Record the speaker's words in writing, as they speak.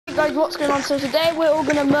Guys, what's going on? So today we're all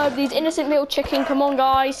gonna murder these innocent little chicken. Come on,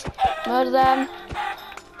 guys, murder them.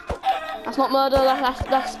 That's not murder.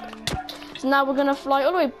 That's. So now we're gonna fly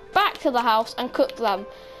all the way back to the house and cook them.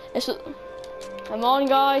 Come on,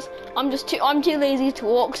 guys. I'm too lazy to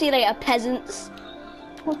walk. See you later, peasants.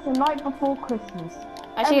 It's the night before Christmas.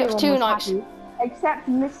 Actually, it was 2 nights. Happy, except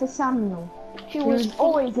Mr. Samuel. He was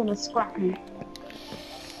always in a scrappy.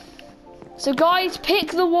 So guys,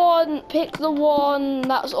 pick the one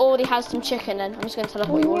that's already has some chicken in. I'm just gonna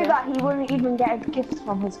teleport you all in. He knew that he wouldn't even get a gift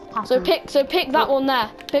from his pappy. So pick that one there.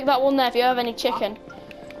 Pick that one there if you have any chicken.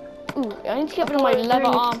 Ooh, I need to get rid of my leather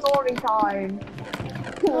arm. Story time.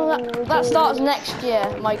 Oh, that starts next year,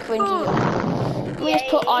 my cringy. Let me just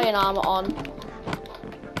put iron armor on.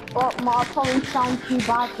 Oh, my probably sound too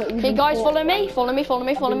bad for even. Okay guys, follow me. Follow me.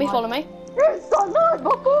 It's the night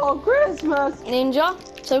before Christmas! Ninja.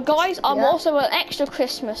 So guys, I'm also an extra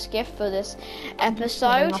Christmas gift for this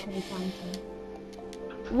episode.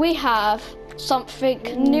 We have something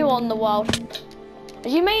new on the world.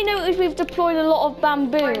 As you may notice, we've deployed a lot of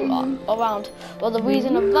bamboo around. Well, the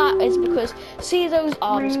reason of that is because, see those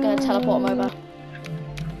arms, I'm just going to teleport them over.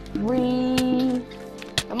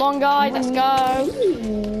 Come on guys, let's go.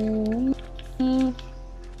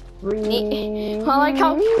 I like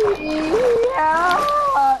how...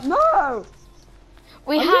 No!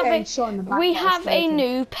 We have a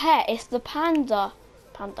new pet. It's the panda.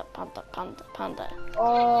 Panda.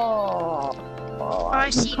 Oh,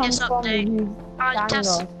 I've seen this update. I'll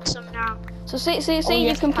test some now. So see,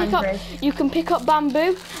 you can pick up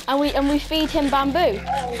bamboo, and we feed him bamboo.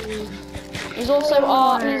 He's also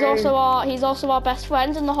our best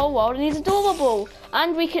friend in the whole world, and he's adorable.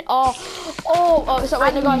 And we can so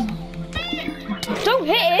wait, no, guys. Don't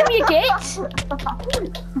hit him, you git!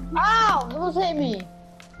 Ow! Who's hit me?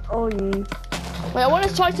 Oh yeah. Wait, I want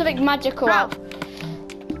to try something magical out.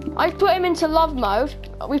 I put him into love mode.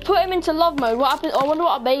 We put him into love mode. What happens? I wonder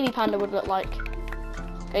what a baby panda would look like.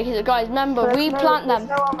 Okay, so guys, remember we plant them.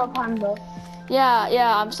 No other panda. Yeah.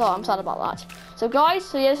 I'm sad about that. So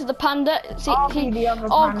guys, this is the panda. See, I'll be the other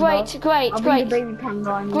oh, panda. great. I'll be the baby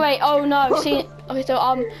panda. Great. Oh no.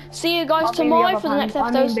 See you guys tomorrow for the next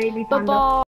episode. Bye bye.